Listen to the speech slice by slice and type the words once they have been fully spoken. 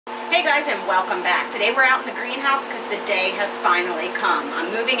Hey guys, and welcome back. Today we're out in the greenhouse because the day has finally come.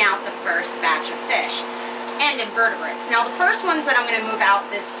 I'm moving out the first batch of fish and invertebrates. Now the first ones that I'm going to move out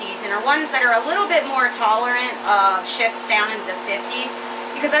this season are ones that are a little bit more tolerant of shifts down into the 50s,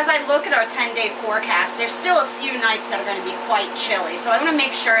 because as I look at our 10-day forecast, there's still a few nights that are going to be quite chilly. So I want to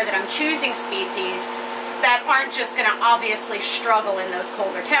make sure that I'm choosing species that aren't just going to obviously struggle in those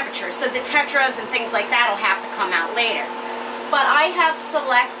colder temperatures. So the tetras and things like that will have to come out later. But I have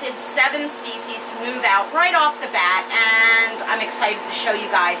selected 7 species to move out right off the bat, and I'm excited to show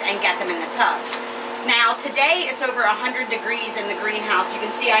you guys and get them in the tubs. Now today it's over 100 degrees in the greenhouse. You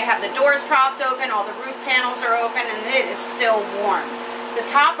can see I have the doors propped open, all the roof panels are open, and it is still warm. The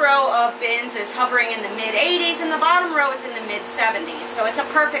top row of bins is hovering in the mid-80s and the bottom row is in the mid-70s. So it's a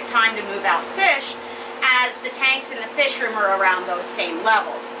perfect time to move out fish, as the tanks in the fish room are around those same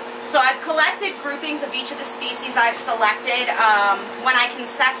levels. So I've collected groupings of each of the species I've selected. When I can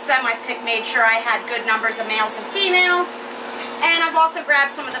sex them, made sure I had good numbers of males and females. And I've also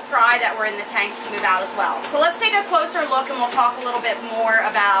grabbed some of the fry that were in the tanks to move out as well. So let's take a closer look and we'll talk a little bit more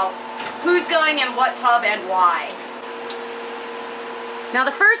about who's going in what tub and why. Now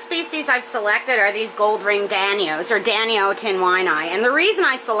the first species I've selected are these gold ring danios, or Danio tinwinii. And the reason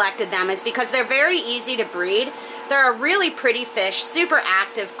I selected them is because they're very easy to breed. They're a really pretty fish, super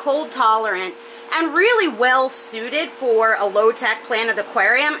active, cold tolerant, and really well suited for a low-tech planted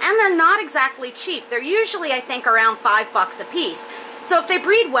aquarium, and they're not exactly cheap. They're usually, I think, around $5 a piece. So if they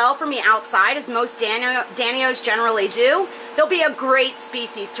breed well for me outside, as most Danios generally do, they'll be a great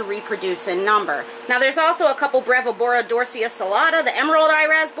species to reproduce in number. Now there's also a couple Brevibora dorsiocellata, the emerald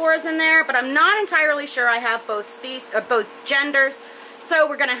iris boras in there, but I'm not entirely sure I have both genders, so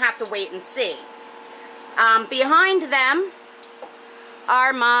we're going to have to wait and see. Behind them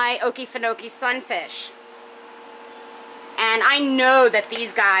are my Okefenokee sunfish. And I know that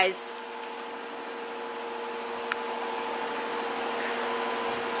these guys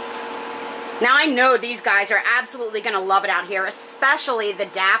are absolutely going to love it out here, especially the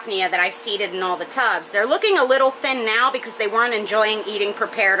Daphnia that I've seeded in all the tubs. They're looking a little thin now because they weren't enjoying eating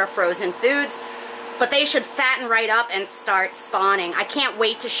prepared or frozen foods, but they should fatten right up and start spawning. I can't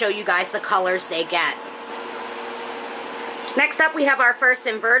wait to show you guys the colors they get. Next up we have our first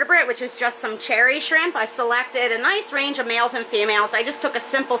invertebrate, which is just some cherry shrimp. I selected a nice range of males and females. I just took a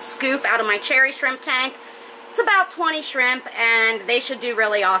simple scoop out of my cherry shrimp tank. It's about 20 shrimp, and they should do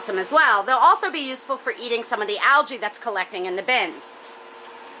really awesome as well. They'll also be useful for eating some of the algae that's collecting in the bins.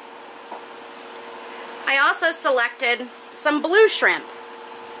 I also selected some blue shrimp.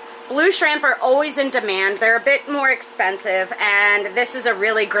 Blue shrimp are always in demand. They're a bit more expensive, and this is a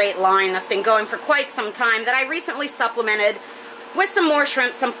really great line that's been going for quite some time that I recently supplemented with some more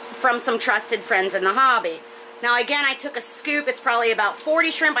shrimp from some trusted friends in the hobby. Now again, I took a scoop. It's probably about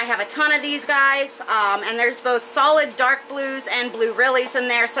 40 shrimp. I have a ton of these guys, and there's both solid dark blues and blue rillies in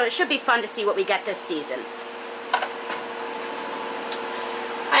there, so it should be fun to see what we get this season.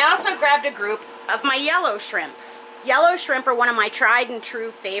 I also grabbed a group of my yellow shrimp. Yellow shrimp are one of my tried and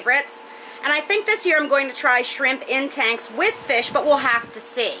true favorites, and I think this year I'm going to try shrimp in tanks with fish, but we'll have to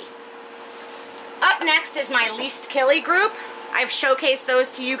see. Up next is my least killy group. I've showcased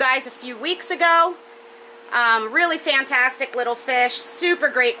those to you guys a few weeks ago. Really fantastic little fish, super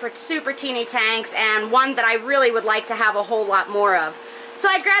great for super teeny tanks, and one that I really would like to have a whole lot more of. So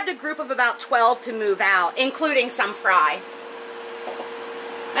I grabbed a group of about 12 to move out, including some fry.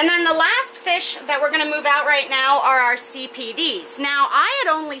 And then the last fish that we're going to move out right now are our CPDs. Now, I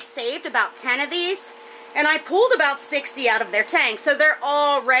had only saved about 10 of these, and I pulled about 60 out of their tanks, so they're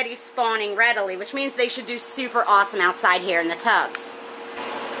already spawning readily, which means they should do super awesome outside here in the tubs.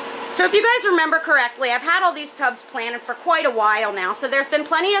 So if you guys remember correctly, I've had all these tubs planted for quite a while now, so there's been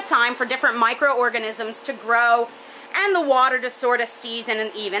plenty of time for different microorganisms to grow and the water to sort of season and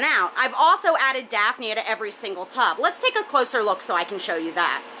even out. I've also added Daphnia to every single tub. Let's take a closer look so I can show you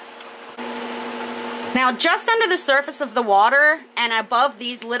that. Now just under the surface of the water and above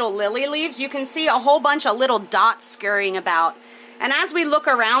these little lily leaves, you can see a whole bunch of little dots scurrying about. And as we look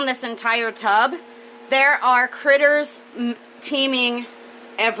around this entire tub, there are critters teeming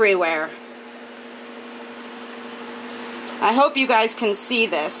everywhere. I hope you guys can see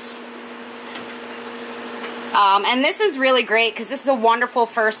this. And this is really great because this is a wonderful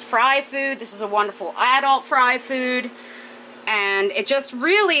first fry food. This is a wonderful adult fry food. And it just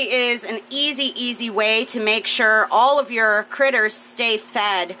really is an easy way to make sure all of your critters stay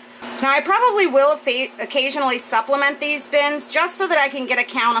fed. Now I probably will occasionally supplement these bins just so that I can get a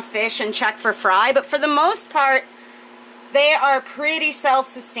count of fish and check for fry. But for the most part, they are pretty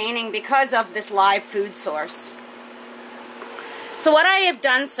self-sustaining because of this live food source. So what I have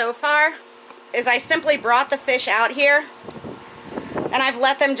done so far is I simply brought the fish out here and I've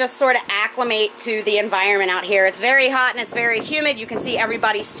let them just sort of acclimate to the environment out here. It's very hot and it's very humid. You can see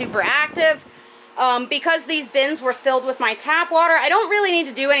everybody's super active. Because these bins were filled with my tap water, I don't really need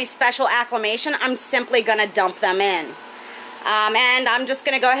to do any special acclimation. I'm simply going to dump them in. And I'm just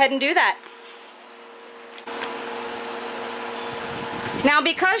going to go ahead and do that. Now,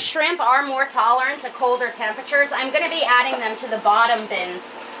 because shrimp are more tolerant to colder temperatures, I'm going to be adding them to the bottom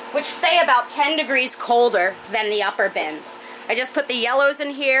bins, which stay about 10 degrees colder than the upper bins. I just put the yellows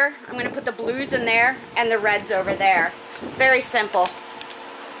in here, I'm going to put the blues in there, and the reds over there. Very simple.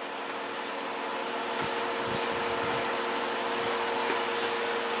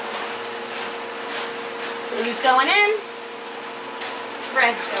 Blues going in,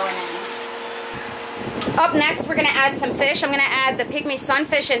 reds going in. Up next, we're going to add some fish. I'm going to add the pygmy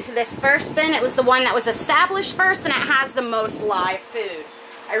sunfish into this first bin. It was the one that was established first, and it has the most live food.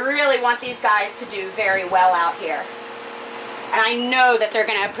 I really want these guys to do very well out here. And I know that they're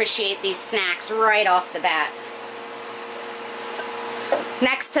going to appreciate these snacks right off the bat.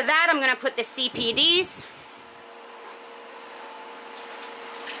 Next to that, I'm going to put the CPDs.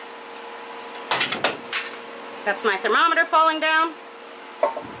 That's my thermometer falling down.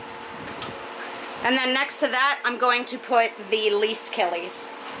 And then next to that, I'm going to put the least killies.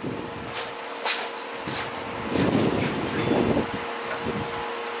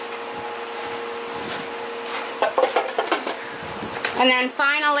 And then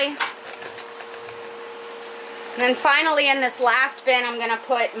finally in this last bin, I'm going to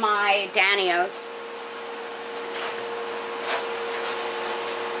put my Danios.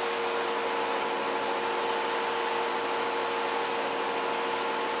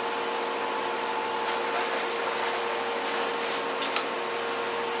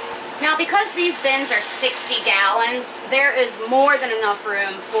 Now, because these bins are 60 gallons, there is more than enough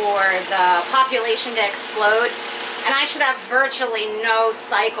room for the population to explode, and I should have virtually no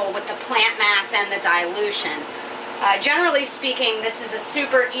cycle with the plant mass and the dilution. Generally speaking, this is a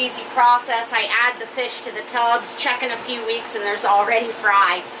super easy process. I add the fish to the tubs, check in a few weeks, and there's already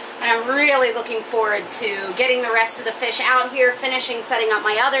fry. And I'm really looking forward to getting the rest of the fish out here, finishing setting up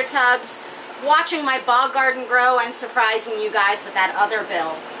my other tubs, watching my bog garden grow, and surprising you guys with that other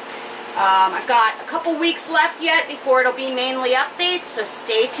build. I've got a couple weeks left yet before it'll be mainly updates, so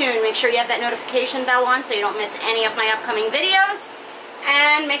stay tuned. Make sure you have that notification bell on so you don't miss any of my upcoming videos.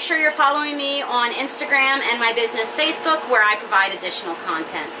 And make sure you're following me on Instagram and my business Facebook, where I provide additional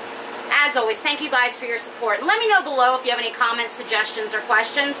content. As always, thank you guys for your support. And let me know below if you have any comments, suggestions, or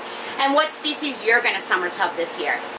questions, and what species you're going to summer tub this year.